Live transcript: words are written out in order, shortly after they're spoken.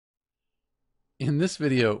In this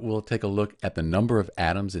video, we'll take a look at the number of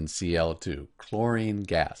atoms in Cl2, chlorine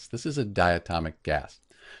gas. This is a diatomic gas.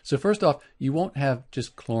 So first off, you won't have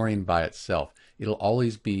just chlorine by itself. It'll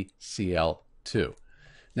always be Cl2.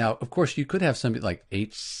 Now, of course, you could have something like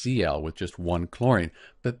HCl with just one chlorine,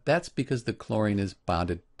 but that's because the chlorine is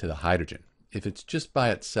bonded to the hydrogen. If it's just by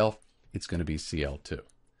itself, it's going to be Cl2.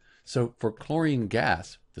 So for chlorine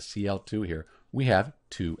gas, the Cl2 here, we have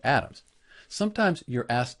 2 atoms. Sometimes you're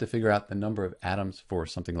asked to figure out the number of atoms for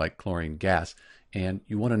something like chlorine gas, and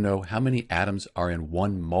you want to know how many atoms are in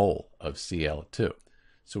 1 mole of Cl2.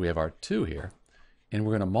 So we have our 2 here, and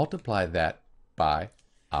we're going to multiply that by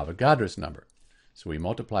Avogadro's number. So we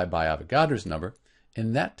multiply by Avogadro's number,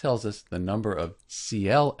 and that tells us the number of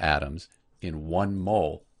Cl atoms in 1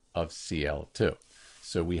 mole of Cl2.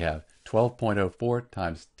 So we have 12.04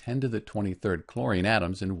 times 10 to the 23rd chlorine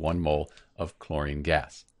atoms in 1 mole of chlorine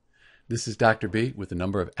gas. This is Dr. B with the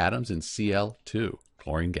number of atoms in Cl2,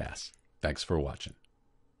 chlorine gas. Thanks for watching.